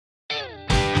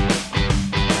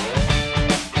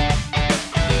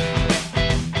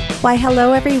Why,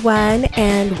 hello everyone,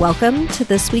 and welcome to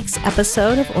this week's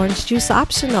episode of Orange Juice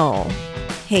Optional.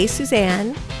 Hey,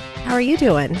 Suzanne. How are you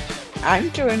doing? I'm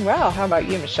doing well. How about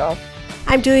you, Michelle?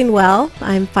 I'm doing well.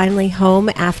 I'm finally home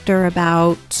after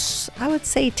about, I would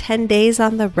say, 10 days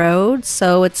on the road.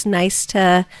 So it's nice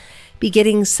to be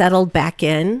getting settled back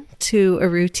in to a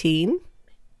routine.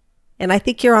 And I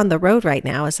think you're on the road right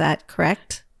now. Is that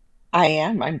correct? I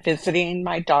am. I'm visiting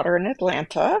my daughter in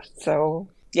Atlanta. So,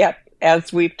 yep,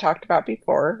 as we've talked about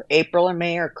before, April and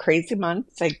May are crazy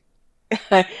months.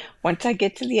 Once I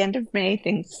get to the end of May,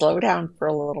 things slow down for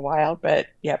a little while. But,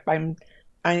 yep, I'm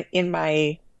in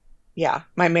my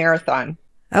marathon.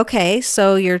 Okay,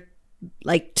 so you're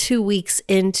like 2 weeks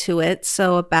into it.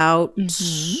 So about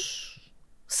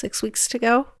 6 weeks to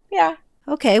go? Yeah.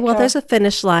 Okay, well, So there's a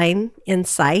finish line in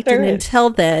sight. there And is. until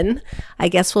then, I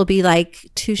guess we'll be like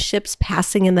two ships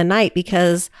passing in the night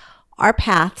because our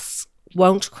paths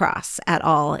won't cross at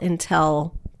all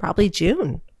until probably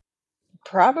June.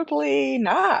 Probably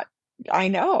not. I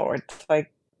know. It's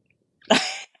like,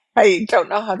 I don't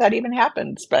know how that even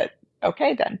happens, but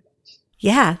okay then.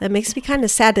 Yeah, that makes me kind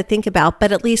of sad to think about,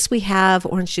 but at least we have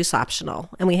Orange Juice Optional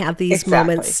and we have these Exactly.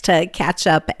 moments to catch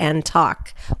up and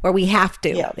talk where we have to.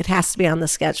 Yes. It has to be on the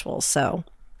schedule. So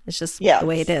it's just the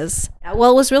way it Yes. is.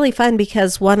 Well, it was really fun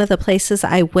because one of the places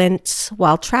I went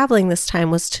while traveling this time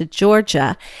was to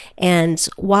Georgia. And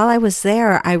while I was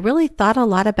there, I really thought a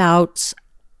lot about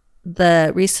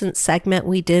the recent segment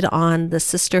we did on the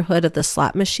sisterhood of the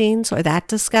slot machines or that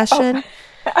discussion.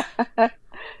 Oh,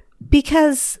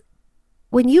 Because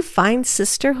when you find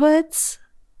sisterhoods,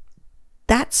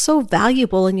 that's so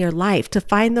valuable in your life to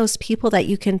find those people that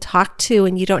you can talk to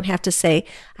and you don't have to say,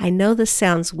 I know this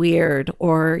sounds weird,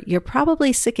 or you're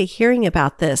probably sick of hearing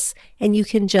about this, and you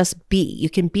can just be. You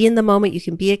can be in the moment, you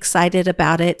can be excited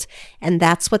about it. And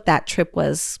that's what that trip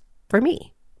was for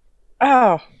me.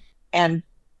 oh, and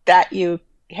that you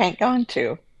hang on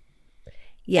to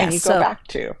and Yes, you go so back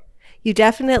to. you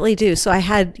definitely do. So I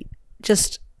had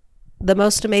just the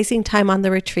most amazing time on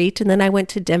the retreat. And then I went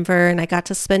to Denver and I got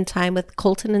to spend time with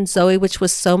Colton and Zoe, which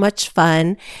was so much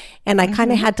fun. And I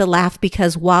kind of hmm had to laugh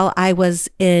because while I was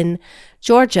in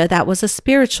Georgia, that was a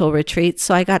spiritual retreat.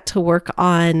 So I got to work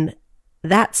on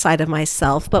that side of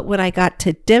myself. But when I got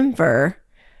to Denver,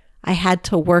 I had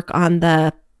to work on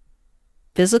the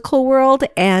physical world.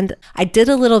 And I did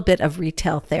a little bit of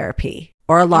retail therapy,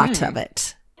 or a lot of Mm,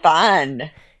 it.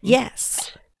 fun.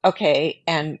 Yes. Okay,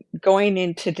 and going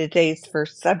into today's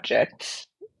first subject,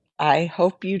 I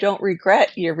hope you don't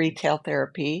regret your retail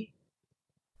therapy.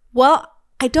 Well,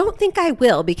 I don't think I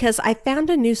will because I found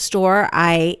a new store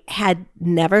I had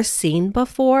never seen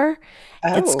before.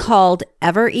 It's Oh, called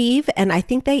Ever Eve, and I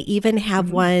think they even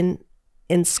have mhm, one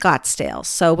in Scottsdale.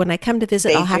 So when I come to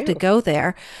visit, they I'll have to do. go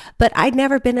there. But I'd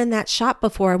never been in that shop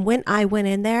before. And when I went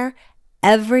in there,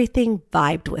 everything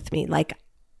vibed with me. Like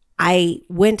I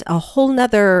went a whole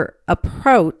nother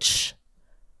approach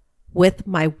with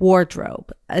my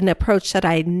wardrobe, an approach that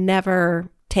I never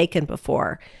taken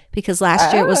before. Because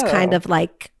last year it was kind Oh, of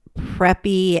like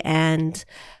preppy and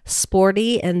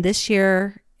sporty, and this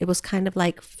year it was kind of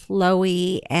like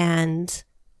flowy and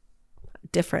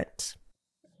different.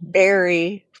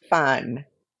 very fun.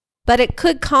 But it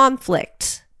could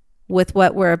conflict with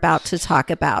what we're about to talk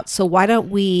about. So why don't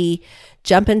we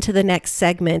jump into the next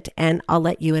segment and I'll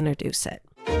let you introduce it.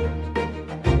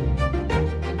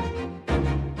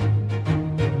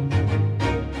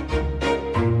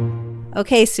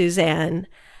 Okay, Suzanne.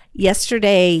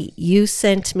 Yesterday you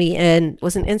sent me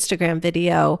was an Instagram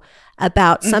video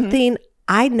about hmm something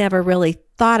I never really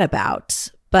thought about,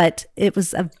 but it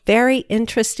was a very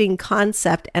interesting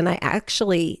concept and I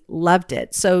actually loved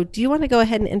it. So, do you want to go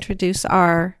ahead and introduce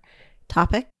our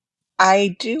topic?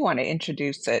 I do want to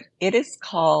introduce it. It is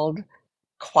called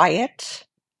quiet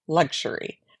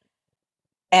luxury.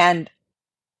 And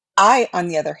I, on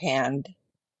the other hand,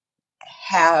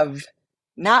 have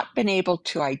not been able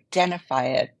to identify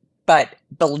it, but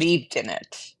believed in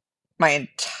it my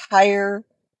entire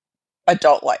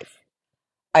adult life.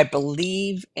 I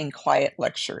believe in quiet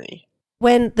luxury.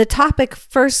 When the topic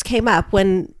first came up,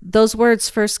 when those words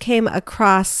first came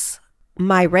across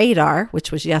my radar,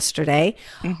 which was yesterday,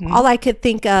 hmm all I could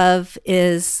think of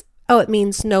is, oh, it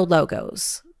means no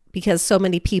logos because so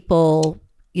many people,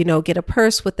 get a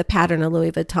purse with the pattern of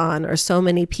Louis Vuitton, or so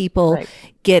many people Right.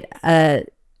 get a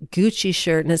Gucci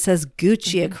shirt and it says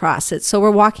Gucci hmm across it. So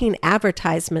we're walking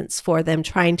advertisements for them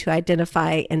trying to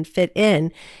identify and fit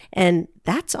in. And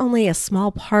that's only a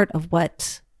small part of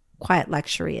what quiet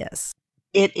luxury is.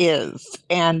 It is.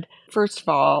 And first of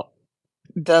all,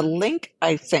 the link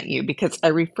I sent you, because I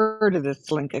refer to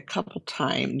this link a couple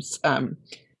times,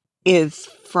 is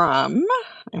from,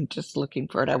 I'm just looking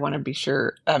for it. I want to be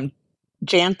sure.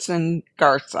 Jansen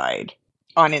Garside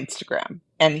on Instagram.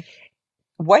 And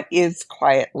what is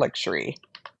quiet luxury?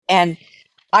 And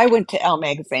I went to Elle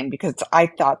magazine because I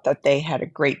thought that they had a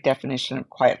great definition of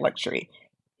quiet luxury.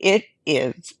 It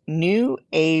is new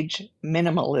age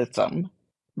minimalism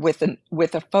with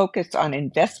a focus on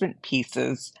investment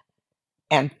pieces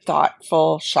and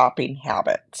thoughtful shopping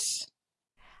habits.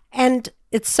 And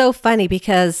it's so funny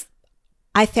because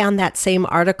I found that same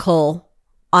article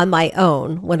on my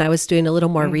own when I was doing a little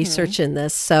more Hmm. research in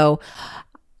this. So,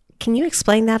 can you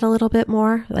explain that a little bit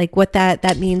more? Like what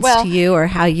that means to Well, you or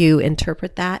how you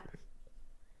interpret that?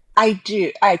 I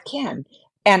do, I can.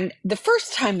 And the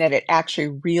first time that it actually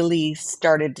really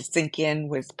started to sink in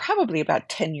was probably about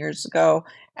 10 years ago.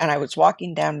 And I was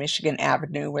walking down Michigan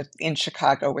Avenue in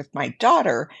Chicago with my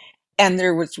daughter, and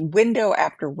there was window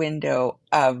after window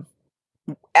of,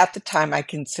 at the time, I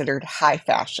considered high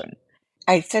fashion.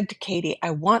 I said to Katie,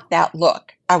 I want that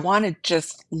look. I want to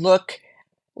just look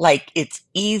like it's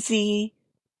easy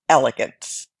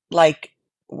elegance. Like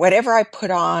whatever I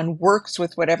put on works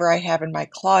with whatever I have in my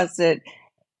closet,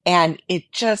 and it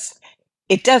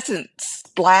doesn't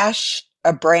splash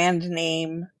a brand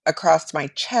name across my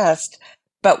chest,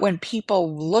 but when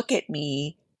people look at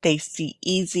me, they see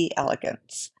easy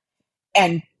elegance.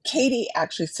 And Katie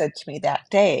actually said to me that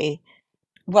day,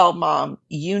 well, Mom,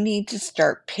 you need to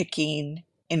start picking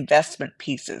investment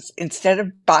pieces. Instead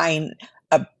of buying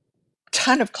a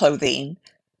ton of clothing,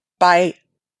 buy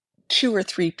two or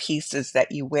three pieces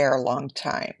that you wear a long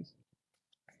time.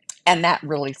 And that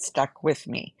really stuck with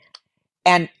me.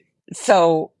 And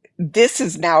so this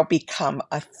has now become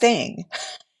a thing.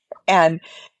 And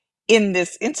in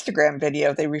this Instagram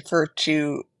video, they refer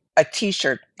to a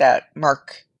t-shirt that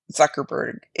Mark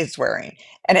Zuckerberg is wearing.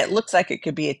 And it looks like it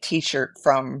could be a t-shirt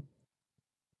from,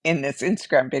 in this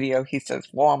Instagram video, he says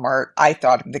Walmart. I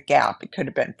thought of the Gap. It could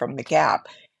have been from the Gap.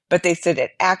 But they said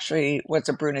it actually was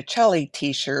a Brunicelli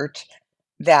t-shirt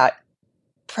that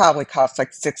probably cost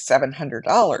like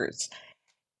 $700.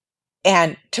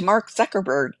 And to Mark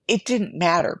Zuckerberg, it didn't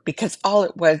matter because all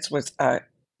it was a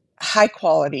high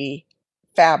quality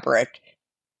fabric,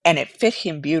 and it fit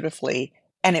him beautifully,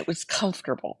 and it was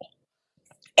comfortable.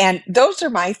 And those are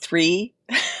my three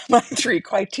my three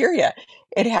criteria.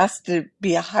 It has to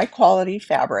be a high quality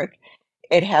fabric.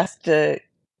 It has to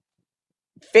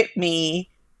fit me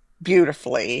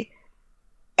beautifully.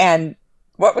 And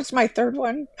what was my third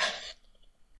one?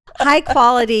 High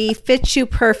quality, fits you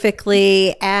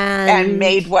perfectly, And and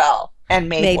made well. And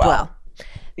made made well. well.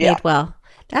 Yeah. Made well.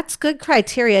 That's good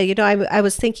criteria. You know, I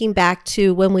was thinking back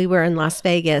to when we were in Las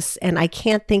Vegas, and I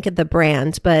can't think of the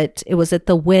brand, but it was at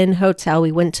the Wynn Hotel.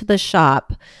 We went to the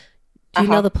shop. Do you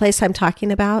know Uh-huh. the place I'm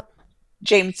talking about?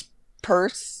 James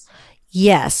Purse.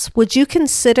 Yes. Would you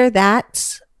consider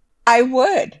that? I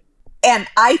would. And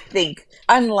I think,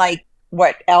 unlike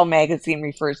what Elle magazine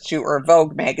refers to, or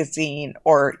Vogue magazine,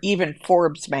 or even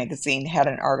Forbes magazine had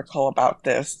an article about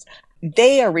this,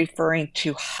 they are referring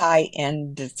to high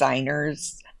end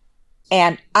designers.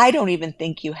 And I don't even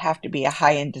think you have to be a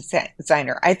high end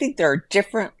designer. I think there are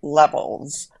different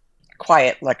levels,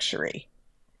 quiet luxury.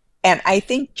 And I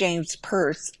think James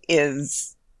Purse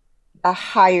is a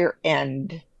higher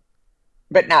end,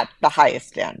 but not the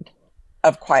highest end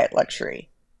of quiet luxury,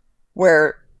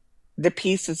 where the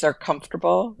pieces are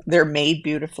comfortable, they're made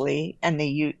beautifully, and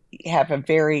have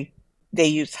they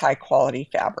use high quality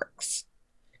fabrics.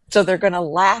 So they're going to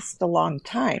last a long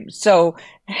time. So,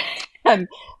 and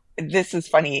this is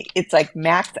funny. It's like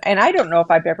max, and I don't know if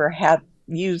I've ever had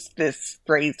used this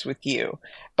phrase with you,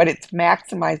 but it's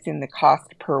maximizing the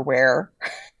cost per wear.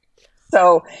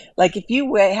 So, like if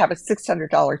you have a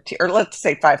 $600 or let's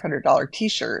say $500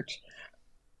 t-shirt,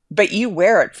 but you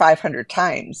wear it 500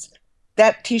 times,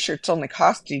 that t-shirt's only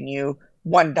costing you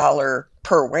 $1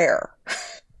 per wear.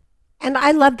 And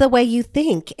I love the way you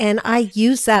think. And I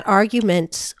use that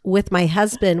argument with my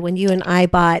husband when you and I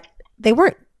bought, they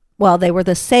weren't, well, they were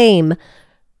the same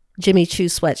Jimmy Choo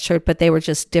sweatshirt, but they were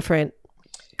just different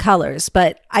colors.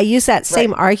 But I use that Right.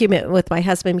 same argument with my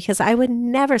husband because I would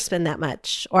never spend that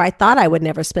much, or I thought I would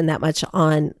never spend that much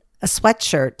on a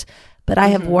sweatshirt, but I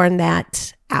have Hmm. worn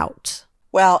that out.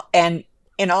 Well, and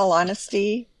in all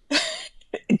honesty,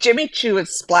 Jimmy Choo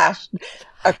is splashed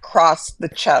across the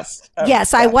chest of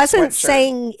Yes, I that wasn't sweatshirt.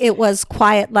 saying it was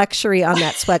quiet luxury on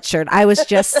that sweatshirt. I was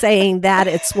just saying that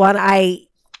it's one I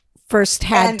first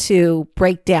had And to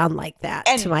break down like that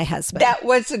to and my husband. that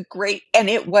was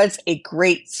it was a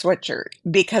great sweatshirt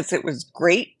because it was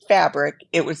great fabric.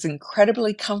 It was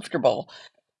incredibly comfortable.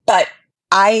 But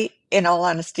I, in all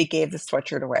honesty, gave the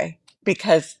sweatshirt away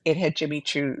because it had Jimmy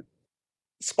Choo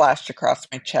splashed across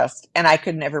my chest and I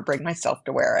could never bring myself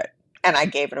to wear it. And I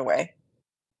gave it away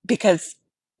because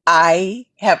I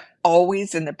have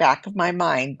always in the back of my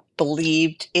mind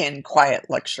believed in quiet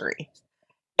luxury.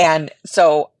 And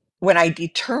so when I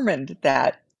determined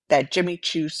that that Jimmy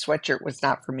Choo sweatshirt was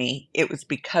not for me, it was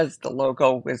because the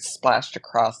logo was splashed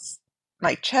across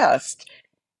my chest.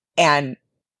 And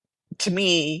to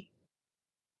me,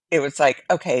 it was like,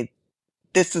 okay,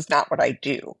 this is not what I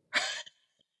do.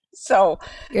 So,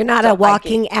 You're not a so I get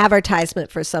walking advertisement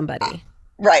for somebody.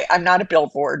 right. I'm not a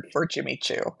billboard for Jimmy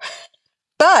Choo,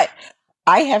 but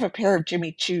I have a pair of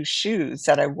Jimmy Choo shoes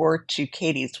that I wore to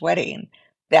Katie's wedding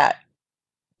that,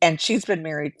 and she's been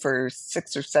married for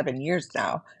 6 or 7 years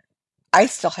now. I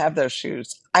still have those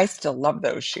shoes. I still love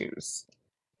those shoes.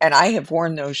 And I have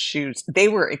worn those shoes. They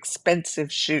were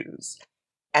expensive shoes,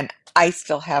 and I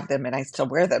still have them and I still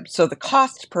wear them. So the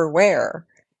cost per wear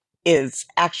is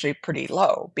actually pretty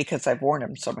low because I've worn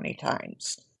them so many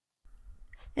times.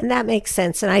 And that makes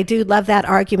sense. And I do love that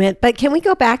argument. But can we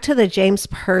go back to the James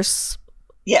purse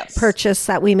Yes. purchase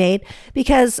that we made?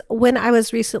 Because when I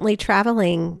was recently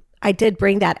traveling, I did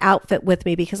bring that outfit with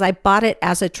me because I bought it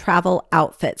as a travel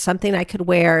outfit, something I could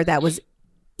wear that was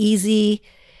easy.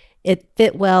 It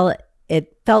fit well.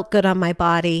 It felt good on my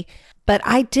body. But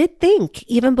I did think,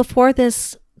 even before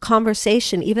this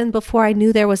conversation, even before I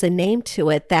knew there was a name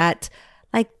to it, that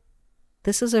like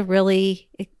this is a really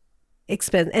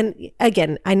expensive. And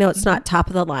again, I know it's Mhm. not top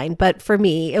of the line, but for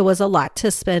me, it was a lot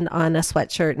to spend on a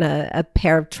sweatshirt and a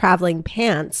pair of traveling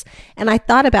pants. And I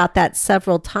thought about that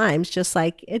several times, just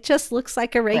like it just looks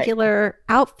like a Right. regular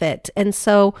outfit. And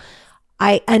so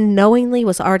I unknowingly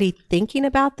was already thinking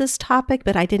about this topic,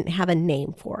 but I didn't have a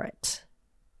name for it.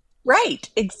 Right.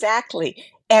 Exactly.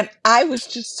 And I was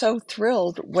just so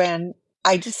thrilled when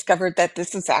I discovered that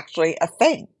this is actually a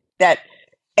thing that,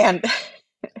 and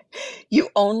you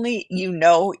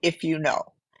know if you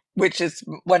know, which is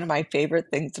one of my favorite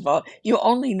things about you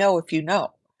only know if you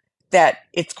know that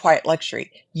it's quiet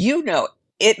luxury. You know,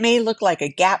 it may look like a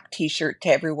Gap t-shirt to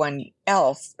everyone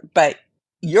else, but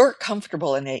you're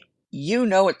comfortable in it. You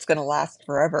know it's going to last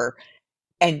forever,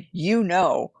 and you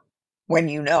know when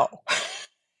you know.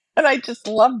 And I just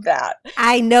love that.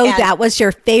 I know And that was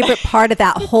your favorite part of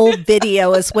that whole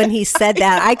video is when he said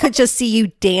that. I could just see you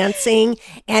dancing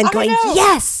and I going, know.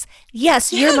 yes,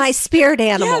 yes, you're my Yes. spirit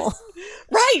animal. Yes.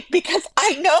 Right, because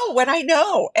I know when I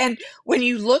know. And when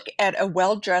you look at a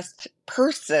well-dressed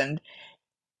person,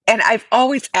 and I've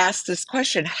always asked this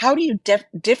question, how do you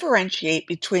differentiate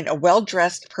between a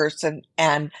well-dressed person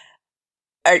and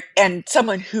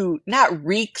someone who not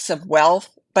reeks of wealth,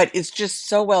 but is just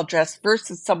so well-dressed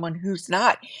versus someone who's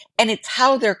not? And it's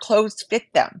how their clothes fit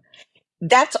them.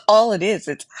 That's all it is.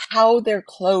 It's how their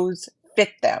clothes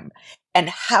fit them and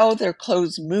how their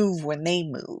clothes move when they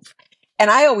move.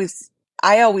 And I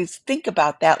always think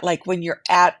about that like when you're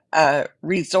at a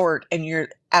resort and you're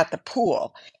at the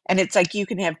pool and it's like you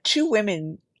can have two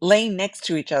women laying next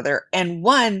to each other and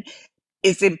one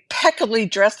is impeccably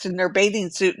dressed in their bathing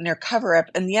suit and their cover up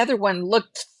and the other one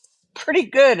looked pretty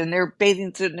good in their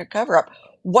bathing suit and their cover up.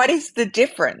 What is the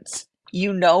difference?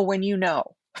 You know when you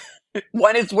know.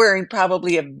 One is wearing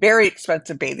probably a very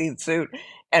expensive bathing suit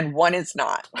and one is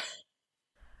not.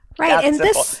 Right. That And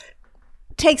simple. this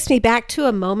takes me back to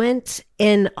a moment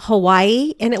in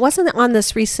Hawaii. And it wasn't on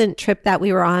this recent trip that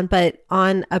we were on, but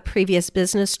on a previous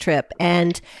business trip.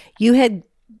 And you had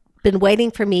been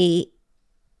waiting for me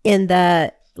in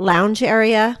the lounge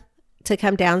area to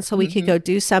come down so we could Mhm. go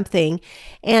do something.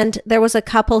 And there was a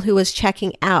couple who was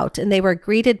checking out and they were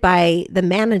greeted by the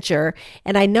manager.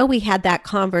 And I know we had that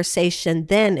conversation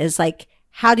then is like,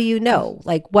 how do you know?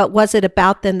 Like, what was it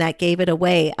about them that gave it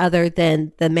away other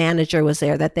than the manager was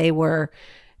there, that they were,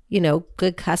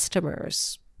 good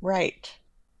customers? Right.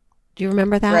 Do you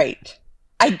remember that? Right.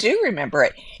 I do remember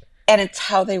it. And it's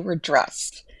how they were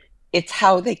dressed. It's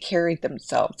how they carried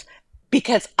themselves.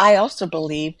 Because I also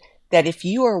believe that if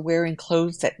you are wearing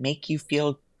clothes that make you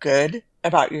feel good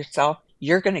about yourself,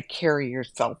 you're going to carry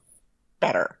yourself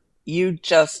better.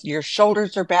 Your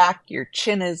shoulders are back, your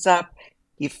chin is up,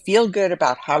 you feel good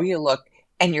about how you look,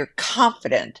 and you're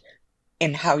confident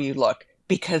in how you look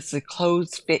because the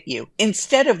clothes fit you.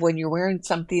 Instead of when you're wearing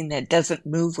something that doesn't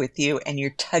move with you and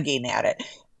you're tugging at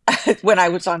it. When I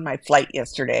was on my flight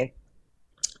yesterday,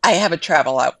 I have a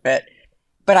travel outfit,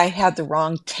 but I had the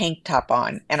wrong tank top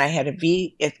on and I had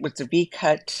it was a V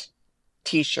cut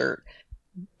t-shirt,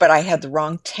 but I had the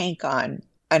wrong tank on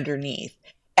underneath.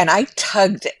 And I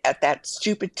tugged at that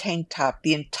stupid tank top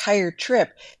the entire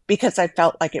trip because I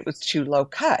felt like it was too low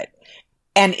cut.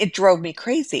 And it drove me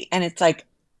crazy. And it's like,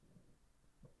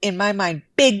 in my mind,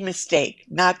 big mistake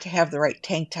not to have the right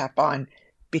tank top on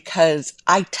because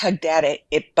I tugged at it.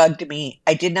 It bugged me.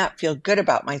 I did not feel good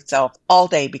about myself all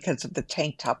day because of the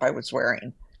tank top I was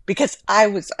wearing, because I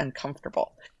was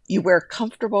uncomfortable. You wear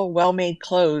comfortable, well made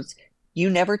clothes, you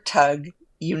never tug,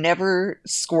 you never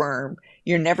squirm,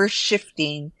 you're never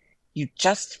shifting. You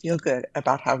just feel good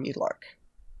about how you look.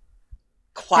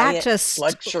 That Quiet just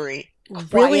luxury,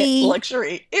 quiet really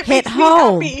luxury. It hit makes me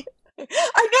home. happy.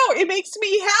 I know, it makes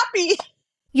me happy.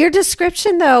 Your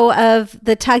description, though, of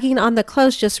the tugging on the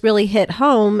clothes just really hit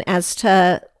home as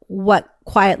to what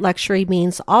quiet luxury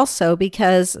means, also,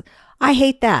 because I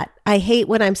hate that. I hate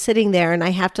when I'm sitting there and I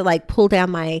have to like pull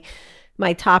down my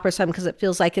top or something because it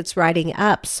feels like it's riding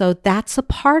up. So that's a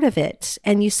part of it.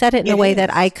 And you said it in a It way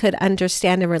that I is. could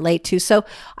understand and relate to. So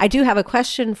I do have a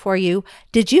question for you.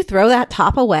 Did you throw that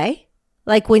top away?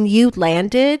 Like when you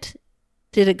landed,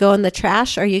 did it go in the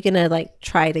trash? Or are you going to like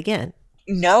try it again?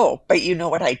 No, but you know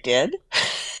what I did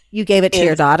You gave it to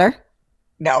your is daughter?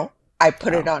 no, I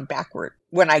put it Oh, on backward.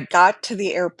 When I got to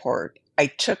the airport, I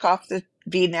took off the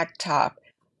V-neck top,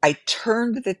 I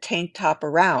turned the tank top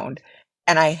around,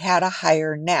 and I had a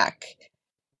higher neck.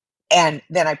 And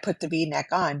then I put the V-neck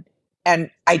on, and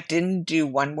I didn't do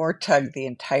one more tug the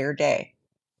entire day.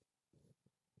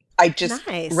 I just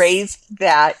nice. raised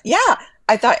that. Yeah,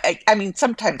 I thought, I mean,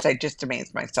 sometimes I just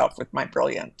amaze myself with my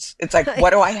brilliance. It's like, what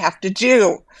do I have to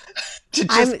do to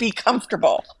just I'm be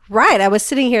comfortable? right. I was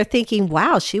sitting here thinking,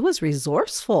 wow, she was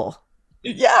resourceful.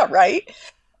 Yeah, right.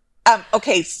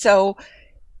 Okay, so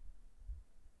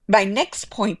my next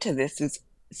point to this is,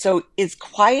 so is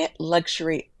quiet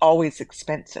luxury always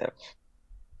expensive?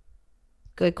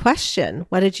 Good question.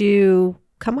 What did you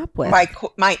come up My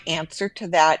with? my answer to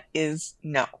that is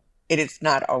no. It is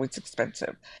not always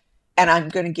expensive. And I'm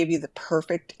going to give you the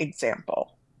perfect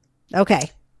example. Okay.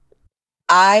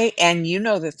 And you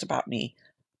know this about me,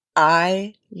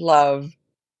 I love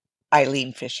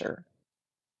Eileen Fisher,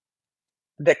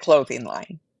 the clothing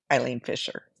line, Eileen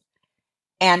Fisher.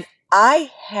 And I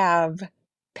have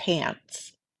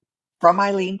pants from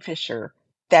Eileen Fisher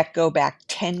that go back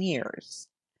 10 years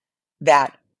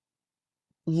that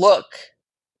look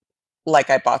like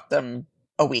I bought them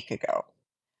a week ago.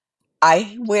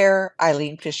 I wear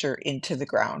Eileen Fisher into the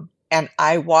ground and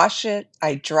I wash it,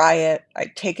 I dry it, I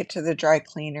take it to the dry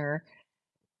cleaner,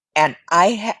 and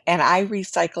I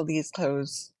recycle these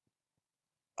clothes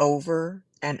over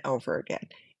and over again.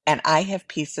 And I have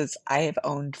pieces I have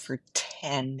owned for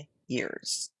 10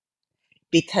 years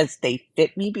because they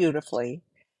fit me beautifully,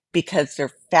 because their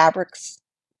fabrics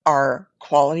are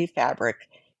quality fabric,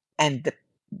 and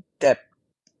the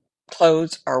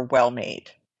clothes are well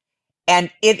made.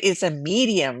 And it is a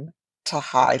medium to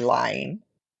high line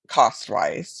cost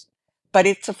wise, but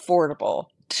it's affordable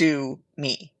to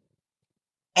me.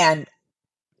 And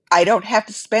I don't have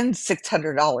to spend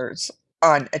 $600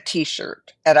 on a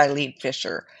t-shirt at Eileen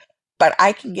Fisher, but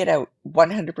I can get a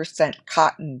 100%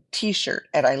 cotton t-shirt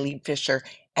at Eileen Fisher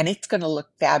and it's going to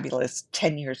look fabulous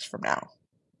 10 years from now.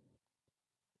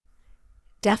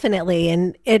 Definitely.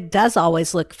 And it does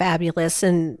always look fabulous.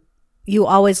 And you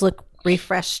always look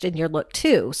refreshed in your look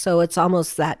too. So it's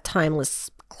almost that timeless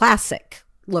classic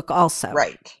look, also.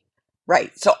 Right.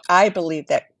 Right. So I believe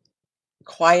that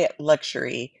quiet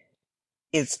luxury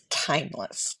is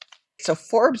timeless. So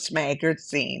Forbes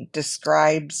magazine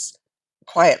describes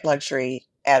quiet luxury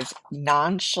as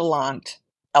nonchalant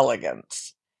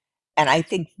elegance. And I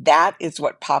think that is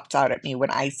what pops out at me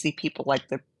when I see people like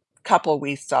the couple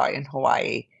we saw in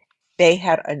Hawaii. They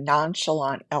had a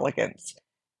nonchalant elegance.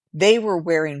 They were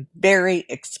wearing very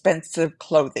expensive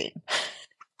clothing,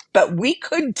 but we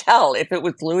couldn't tell if it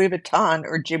was Louis Vuitton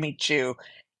or Jimmy Choo,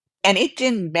 and it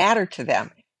didn't matter to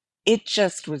them. It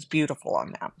just was beautiful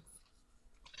on them.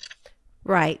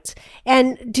 Right.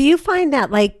 And do you find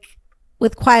that, like,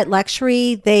 with quiet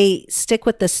luxury, they stick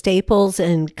with the staples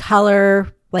and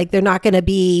color? Like, they're not going to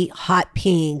be hot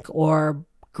pink or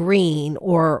green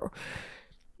or,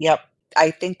 Yep.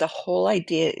 I think the whole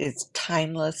idea is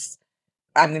timeless.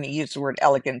 I'm going to use the word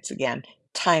elegance again.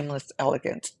 Timeless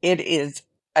elegance. It is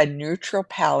a neutral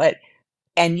palette,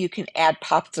 and you can add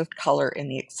pops of color in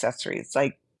the accessories.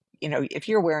 Like, if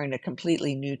you're wearing a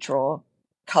completely neutral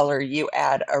color, you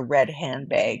add a red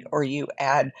handbag, or you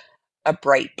add a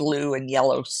bright blue and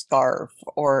yellow scarf,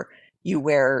 or you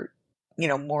wear,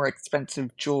 more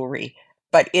expensive jewelry.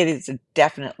 But it is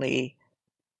definitely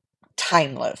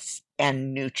timeless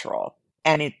and neutral.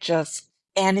 And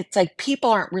it's like people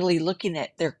aren't really looking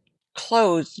at their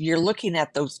clothes. You're looking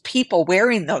at those people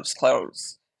wearing those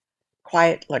clothes.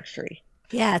 Quiet luxury.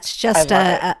 Yeah, it's I just love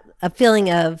it. a feeling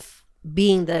of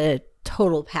being the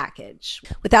total package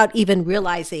without even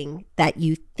realizing that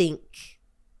you think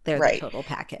they're the Right. total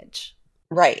package.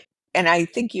 Right. And I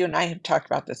think you and I have talked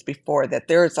about this before that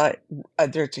there's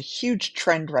a huge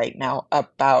trend right now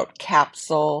about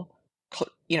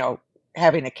you know,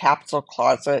 having a capsule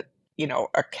closet,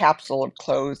 a capsule of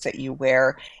clothes that you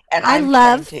wear. And I I'm trying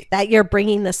love to, that you're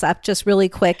bringing this up just really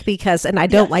quick because, and I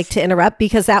don't like yes. to interrupt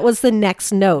because that was the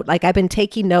next note. Like I've been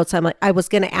taking notes. I'm like, I was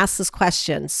going to ask this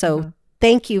question. So Mhm.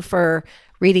 thank you for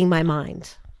reading my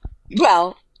mind.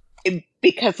 Well,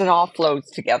 because it all flows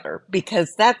together,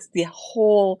 because that's the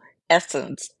whole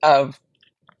essence of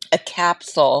a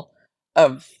capsule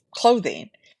of clothing.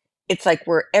 It's like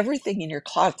where everything in your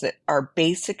closet are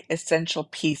basic essential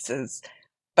pieces,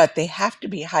 but they have to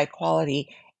be high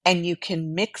quality and you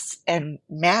can mix and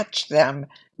match them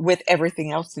with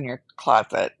everything else in your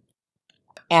closet.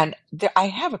 And I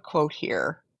have a quote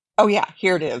here. Oh, yeah,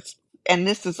 here it is. And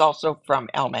this is also from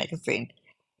Elle magazine.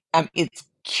 It's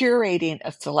curating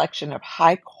a selection of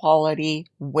high quality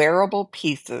wearable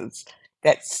pieces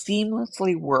that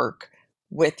seamlessly work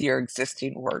with your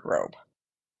existing wardrobe.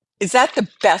 Is that the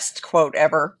best quote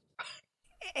ever?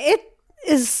 It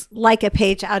is like a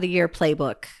page out of your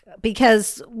playbook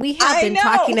because we have I been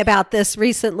talking know. about this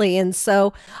recently. And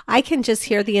so I can just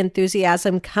hear the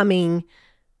enthusiasm coming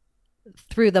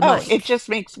through the Oh, it mic. just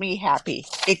makes me happy.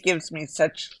 It gives me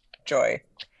such joy.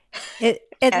 It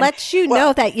And lets you well,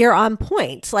 know that you're on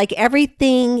point. Like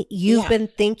everything you've yeah, been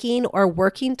thinking or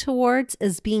working towards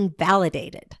is being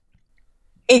validated.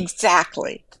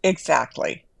 exactly.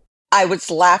 Exactly. I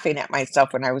was laughing at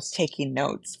myself when I was taking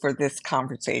notes for this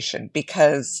conversation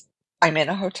because I'm in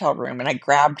a hotel room and I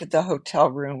grabbed the hotel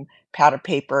room pad of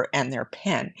paper and their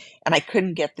pen and I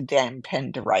couldn't get the damn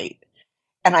pen to write.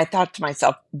 And I thought to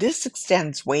myself, this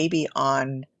extends way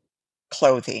beyond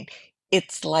clothing.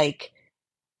 It's like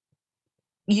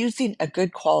using a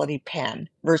good quality pen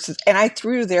versus, and I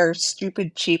threw their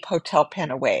stupid cheap hotel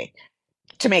pen away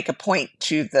to make a point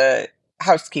to the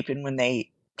housekeeping when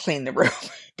they clean the room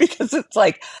because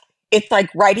it's like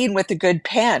writing with a good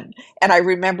pen. And I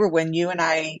remember when you and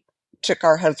I took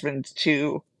our husbands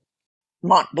to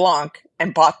Mont Blanc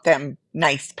and bought them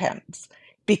nice pens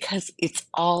because it's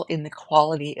all in the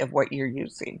quality of what you're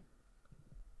using.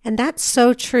 And that's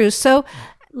so true. So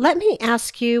let me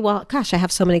ask you, well, gosh, I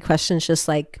have so many questions just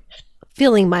like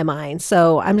filling my mind.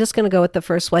 So I'm just going to go with the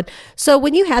first one. So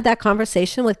when you had that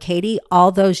conversation with Katie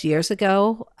all those years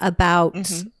ago about,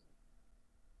 Hmm.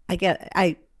 I get,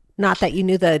 I, not that you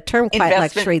knew the term quiet Investment,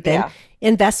 luxury then, yeah.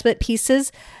 investment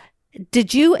pieces,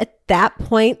 did you at that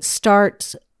point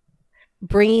start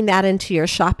bringing that into your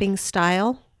shopping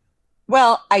style?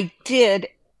 Well, I did,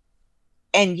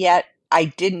 and yet I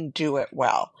didn't do it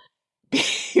well.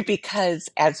 Because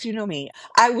as you know me,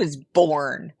 I was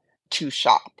born to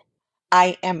shop.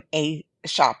 I am a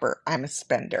shopper, I'm a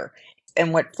spender.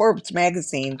 And what Forbes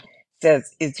magazine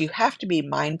says is you have to be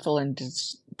mindful and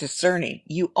discerning.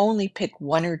 You only pick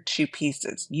one or two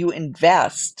pieces. You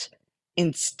invest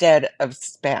instead of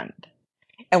spend.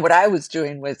 And what I was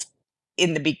doing was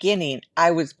in the beginning,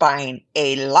 I was buying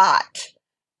a lot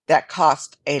that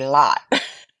cost a lot.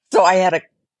 So I had a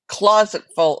closet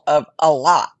full of a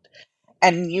lot.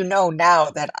 And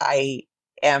now that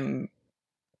am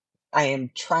I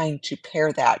am trying to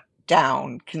pare that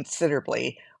down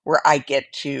considerably where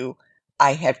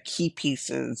I have key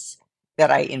pieces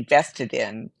that I invested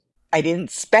in. I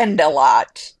didn't spend a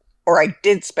lot, or I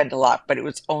did spend a lot, but it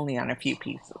was only on a few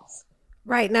pieces.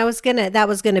 Right. And that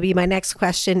was gonna be my next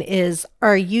question is,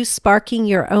 are you sparking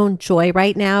your own joy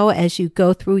right now as you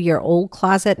go through your old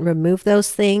closet and remove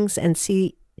those things and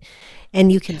see,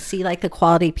 and you can see like the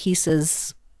quality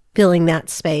pieces filling that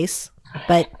space,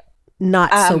 but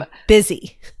not Um, so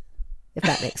busy, if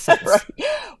that makes sense. right.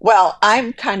 Well,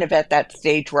 I'm kind of at that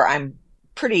stage where I'm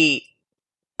pretty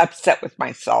upset with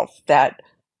myself that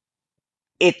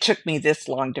it took me this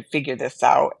long to figure this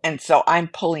out. And so I'm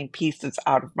pulling pieces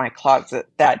out of my closet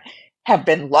that have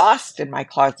been lost in my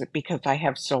closet because I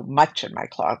have so much in my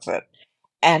closet.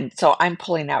 And so I'm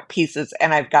pulling out pieces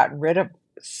and I've gotten rid of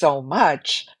so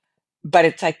much, but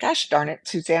it's like, gosh darn it,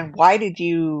 Suzanne, why did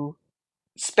you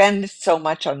spend so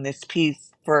much on this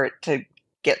piece for it to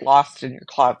get lost in your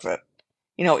closet?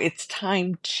 It's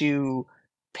time to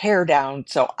pare down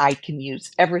so I can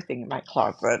use everything in my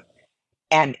closet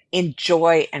and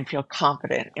enjoy and feel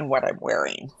confident in what I'm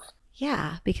wearing.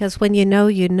 Yeah, because when you know,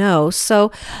 you know.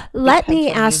 So let Because me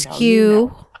when you ask know, you you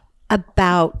know.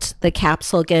 about the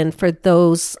capsule again for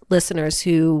those listeners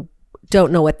who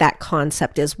don't know what that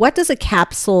concept is. What does a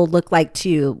capsule look like to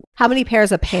you? How many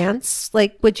pairs of pants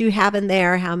like would you have in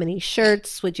there? How many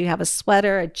shirts? Would you have a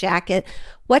sweater, a jacket?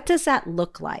 What does that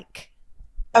look like?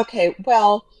 Okay,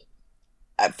 well,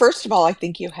 first of all, I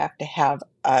think you have to have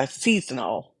a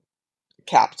seasonal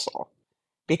capsule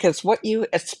because what you,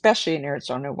 especially in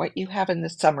Arizona, what you have in the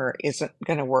summer isn't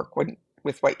going to work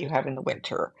with what you have in the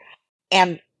winter.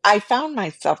 And I found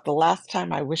myself the last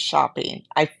time I was shopping,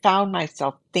 I found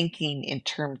myself thinking in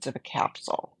terms of a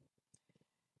capsule.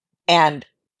 And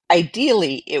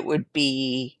ideally, it would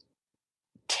be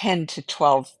 10 to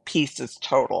 12 pieces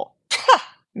total.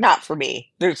 Not for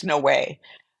me. There's no way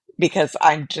because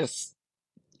I'm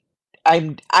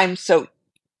so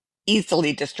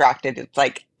easily distracted. It's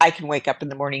like I can wake up in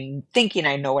the morning thinking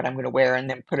I know what I'm going to wear and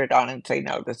then put it on and say,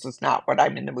 no, this is not what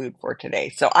I'm in the mood for today.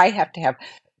 So I have to have,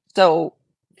 so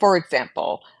for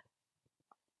example,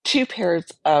 two pairs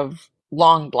of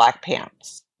long black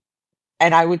pants.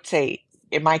 And I would say,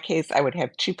 in my case, I would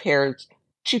have two pairs,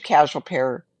 two casual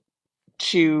pair,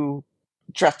 two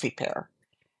dressy pair,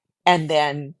 and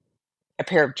then a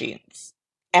pair of jeans.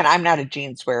 And I'm not a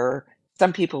jeans wearer.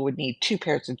 Some people would need two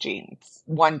pairs of jeans,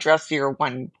 one dressy or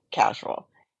one casual.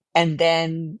 And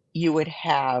then you would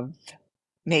have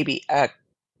maybe a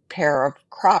pair of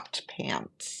cropped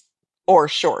pants or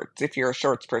shorts if you're a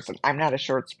shorts person. I'm not a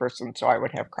shorts person, so I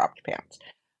would have cropped pants.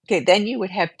 Okay, then you would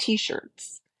have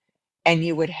t-shirts and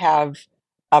you would have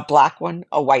a black one,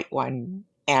 a white one,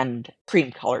 and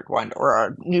cream colored one or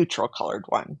a neutral colored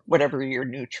one, whatever your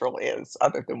neutral is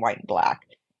other than white and black,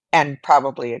 and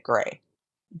probably a gray.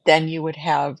 Then you would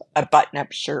have a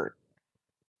button-up shirt,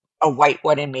 a white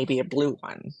one and maybe a blue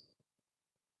one.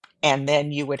 And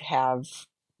then you would have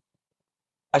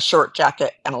a short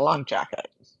jacket and a long jacket.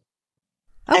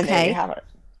 And there you Okay. have it.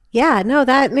 Yeah, no,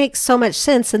 that makes so much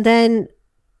sense. And then,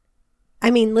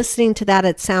 I mean, listening to that,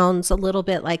 it sounds a little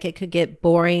bit like it could get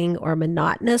boring or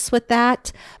monotonous with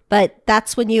that. But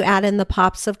that's when you add in the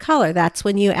pops of color. That's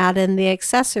when you add in the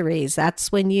accessories.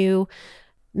 That's when you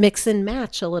mix and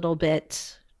match a little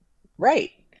bit.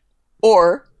 Right.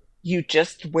 Or you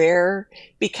just wear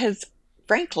because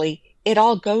frankly, it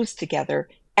all goes together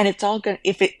and it's all going to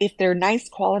if they're nice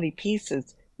quality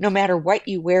pieces, no matter what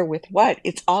you wear with what,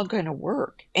 it's all going to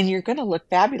work and you're going to look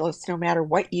fabulous no matter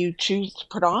what you choose to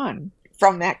put on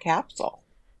from that capsule.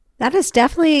 That is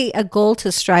definitely a goal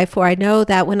to strive for. I know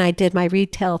that when I did my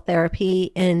retail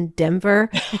therapy in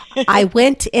Denver, I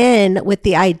went in with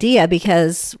the idea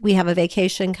because we have a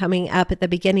vacation coming up at the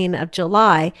beginning of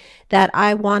July that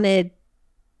I wanted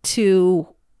to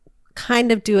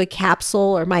kind of do a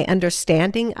capsule or my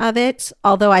understanding of it.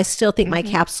 Although I still think my Hmm.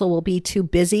 capsule will be too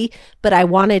busy, but I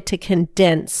wanted to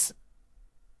condense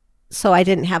so I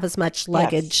didn't have as much Yes,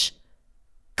 luggage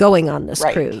going on this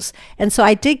right. cruise. And so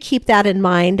I did keep that in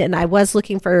mind and I was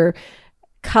looking for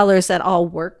colors that all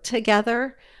work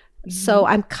together. Hmm. So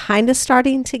I'm kind of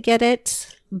starting to get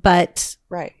it, but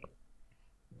Right.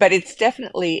 But it's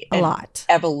definitely a an lot.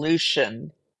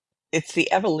 evolution. It's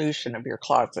the evolution of your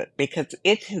closet because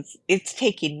it's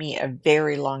taking me a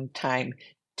very long time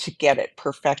to get it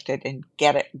perfected and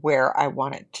get it where I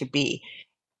want it to be.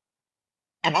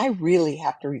 And I really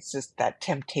have to resist that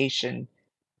temptation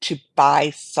to buy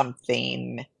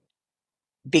something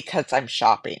because I'm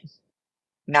shopping,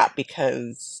 not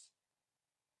because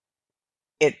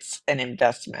it's an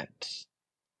investment.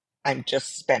 I'm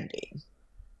just spending.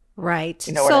 Right.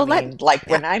 You know what I So let mean? Like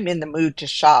when I'm in the mood to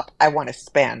shop, I want to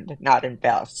spend, not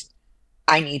invest.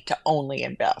 I need to only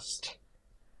invest.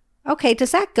 okay,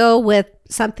 does that go with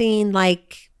something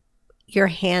like your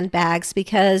handbags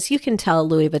because you can tell a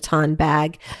Louis Vuitton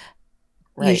bag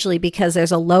Right. usually because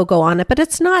there's a logo on it, but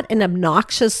it's not an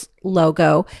obnoxious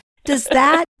logo. Does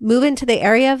that move into the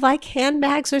area of like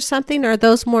handbags or something? Or are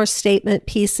those more statement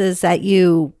pieces that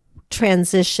you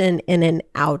transition in and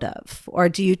out of? Or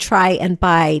do you try and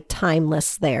buy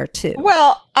timeless there too?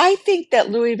 Well, I think that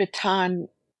Louis Vuitton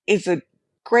is a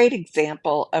great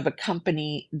example of a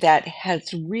company that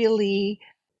has really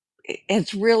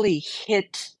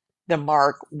hit the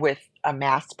mark with a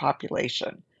mass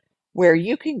population where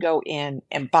you can go in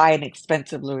and buy an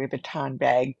expensive Louis Vuitton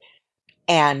bag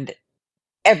and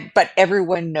but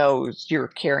everyone knows you're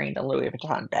carrying a Louis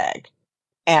Vuitton bag.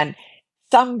 And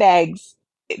some bags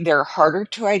they're harder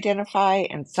to identify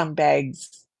and some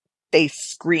bags they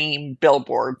scream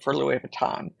billboard for Louis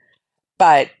Vuitton.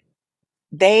 But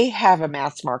they have a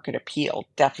mass market appeal,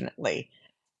 definitely.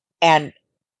 And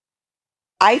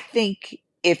I think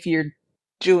if you're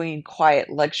doing quiet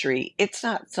luxury, it's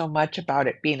not so much about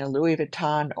it being a Louis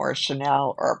Vuitton or a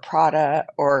Chanel or a Prada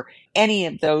or any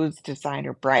of those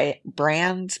designer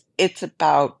brands. It's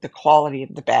about the quality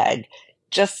of the bag,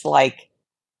 just like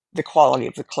the quality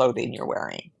of the clothing you're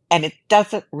wearing. And it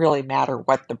doesn't really matter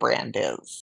what the brand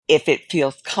is. If it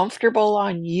feels comfortable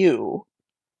on you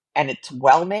and it's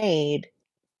well made,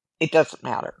 it doesn't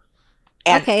matter.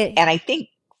 And Okay. and I think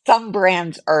some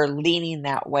brands are leaning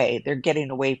that way. They're getting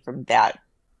away from that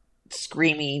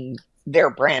screaming their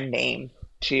brand name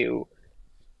to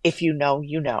if you know,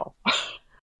 you know.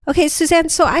 Okay, Suzanne,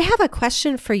 so I have a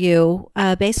question for you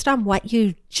based on what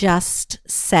you just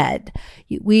said.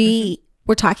 Hmm. We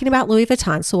were talking about Louis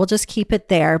Vuitton, so we'll just keep it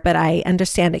there, but I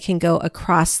understand it can go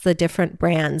across the different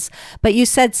brands. But you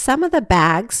said some of the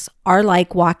bags are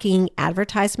like walking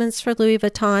advertisements for Louis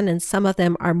Vuitton, and some of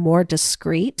them are more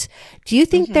discreet. Do you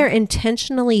think Hmm. they're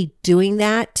intentionally doing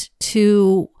that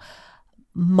to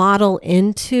model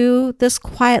into this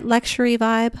quiet luxury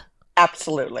vibe?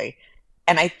 Absolutely.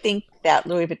 And I think that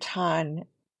Louis Vuitton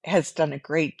has done a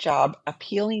great job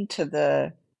appealing to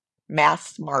the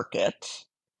mass market,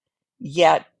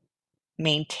 yet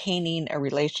maintaining a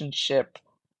relationship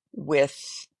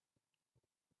with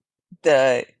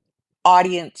the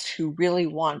audience who really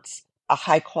wants a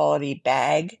high quality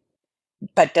bag,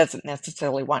 but doesn't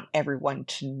necessarily want everyone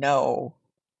to know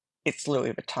it's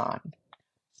Louis Vuitton.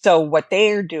 So what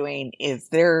they're doing is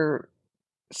they're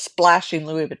splashing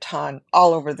Louis Vuitton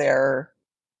all over their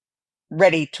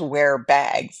ready to wear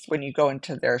bags when you go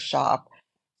into their shop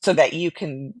so that you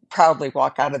can proudly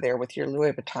walk out of there with your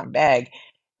Louis Vuitton bag.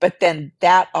 But then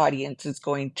that audience is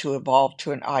going to evolve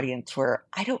to an audience where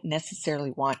I don't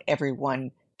necessarily want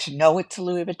everyone to know it's a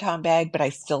Louis Vuitton bag, but I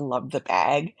still love the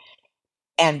bag.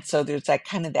 And so there's that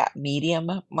kind of that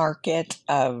medium market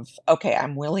of, okay,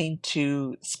 I'm willing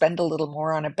to spend a little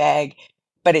more on a bag,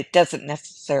 but it doesn't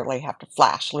necessarily have to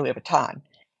flash Louis Vuitton.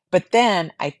 But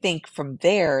then I think from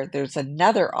there, there's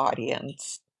another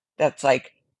audience that's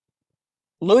like,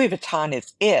 Louis Vuitton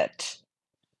is it,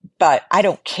 but I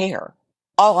don't care.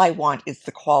 All I want is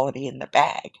the quality in the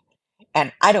bag.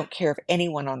 And I don't care if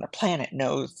anyone on the planet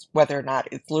knows whether or not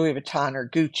it's Louis Vuitton or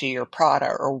Gucci or Prada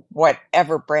or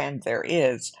whatever brand there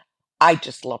is. I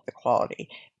just love the quality.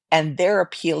 And they're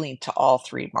appealing to all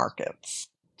three markets.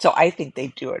 So I think they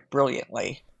do it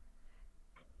brilliantly.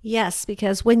 Yes,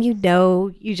 because when you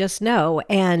know, you just know.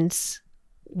 And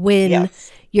when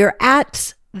Yes. you're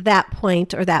at that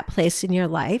point or that place in your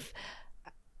life,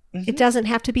 it Hmm. doesn't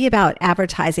have to be about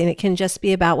advertising. It can just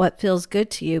be about what feels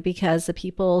good to you because the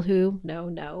people who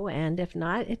know. And if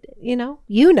not, you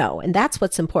know. And that's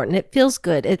what's important. It feels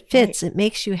good. It Right. fits. It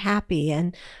makes you happy.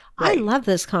 And I Right. love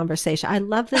this conversation. I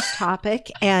love this topic.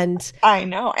 And I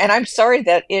know. And I'm sorry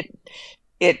that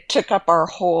it took up our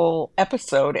whole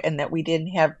episode and that we didn't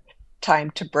have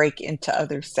time to break into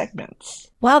other segments.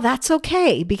 well, that's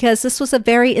okay because this was a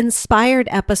very inspired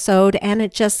episode and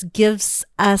it just gives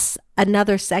us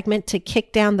another segment to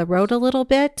kick down the road a little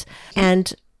bit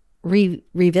and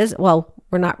revisit. Well,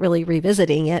 we're not really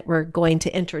revisiting it. We're going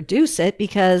to introduce it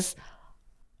because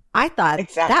I thought that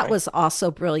Exactly. was also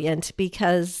brilliant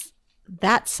because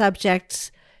that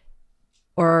subject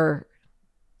or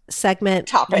segment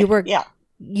Topic. Yeah.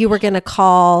 you were going to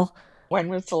call. When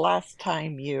was the last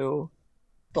time you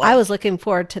I was blank? looking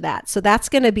forward to that. So that's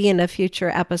going to be in a future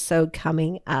episode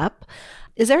coming up.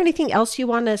 Is there anything else you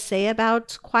want to say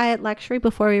about quiet luxury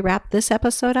before we wrap this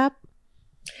episode up?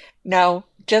 No,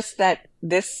 just that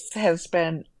this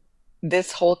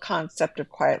whole concept of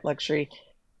quiet luxury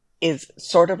is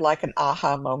sort of like an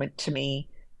aha moment to me,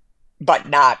 but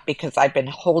not because I've been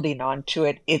holding on to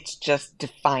it. It's just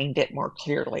defined it more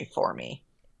clearly for me.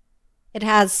 It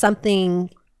has something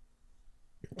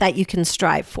that you can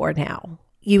strive for now.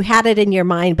 You had it in your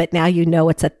mind, but now you know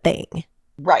it's a thing.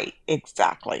 Right,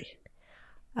 exactly.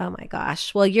 Oh my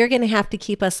gosh. Well, you're going to have to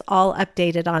keep us all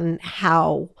updated on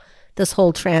how this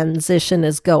whole transition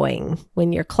is going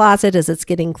when your closet as it's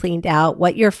getting cleaned out,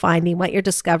 what you're finding, what you're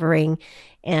discovering,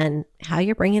 and how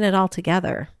you're bringing it all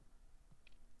together.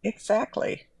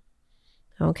 Exactly.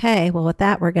 Okay. Well, with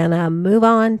that, we're going to move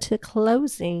on to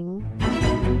closing.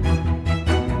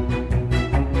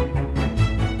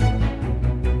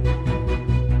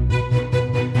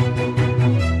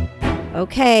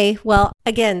 Okay. Well,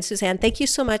 again, Suzanne, thank you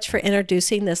so much for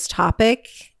introducing this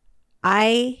topic.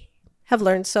 I have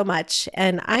learned so much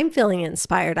and I'm feeling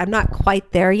inspired. I'm not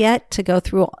quite there yet to go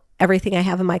through everything I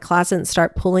have in my closet and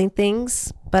start pulling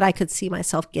things, but I could see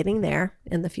myself getting there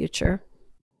in the future.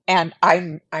 And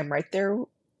I'm right there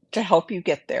to help you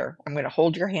get there. I'm going to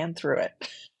hold your hand through it.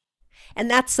 And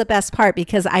that's the best part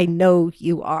because I know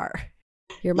you are.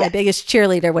 You're my Yes. biggest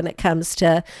cheerleader when it comes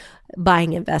to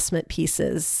buying investment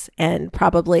pieces, and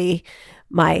probably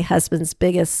my husband's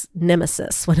biggest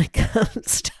nemesis when it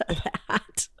comes to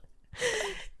that.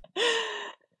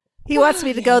 He wants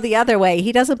me to go Yes. the other way.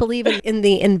 He doesn't believe in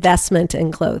the investment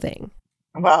in clothing.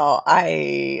 Well,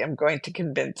 I am going to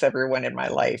convince everyone in my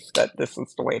life that this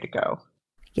is the way to go.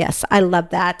 Yes, I love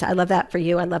that. I love that for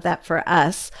you. I love that for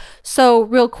us. So,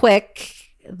 real quick,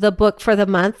 the book for the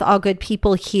month, All Good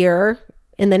People Here.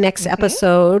 In the next Hmm.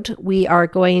 episode, we are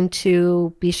going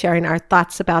to be sharing our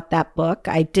thoughts about that book.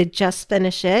 I did just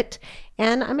finish it,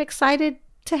 and I'm excited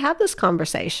to have this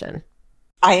conversation.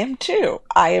 I am too.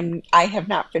 I have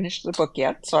not finished the book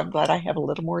yet, so I'm glad I have a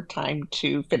little more time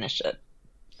to finish it.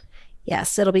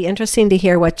 Yes, it'll be interesting to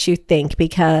hear what you think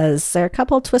because there are a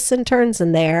couple twists and turns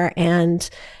in there. And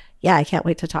yeah, I can't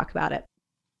wait to talk about it.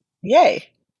 Yay.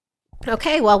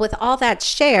 Okay, well, with all that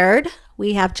shared,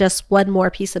 we have just one more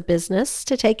piece of business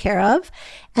to take care of,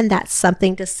 and that's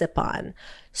something to sip on.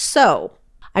 So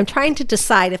I'm trying to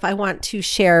decide if I want to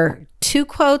share two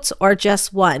quotes or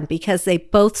just one because they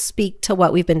both speak to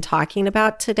what we've been talking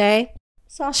about today.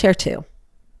 So I'll share two.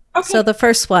 So Okay. the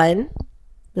first one,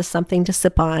 the something to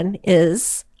sip on,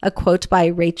 is a quote by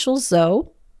Rachel Zoe,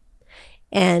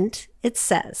 and it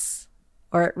says,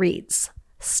 or it reads,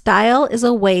 "Style is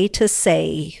a way to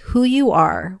say who you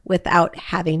are without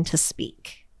having to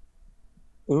speak."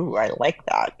 Ooh, I like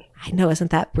that. I know,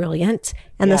 isn't that brilliant?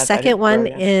 And the Yeah, that is second one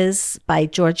brilliant. is by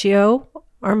Giorgio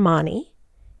Armani,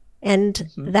 and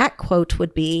Hmm. that quote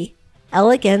would be,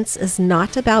 "Elegance is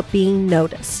not about being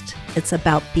noticed, it's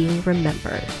about being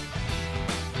remembered."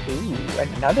 Ooh,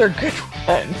 another good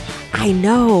one. I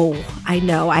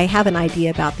know. I have an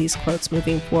idea about these quotes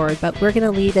moving forward, but we're going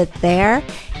to leave it there.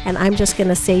 And I'm just going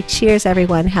to say cheers,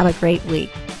 everyone. Have a great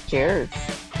week. Cheers.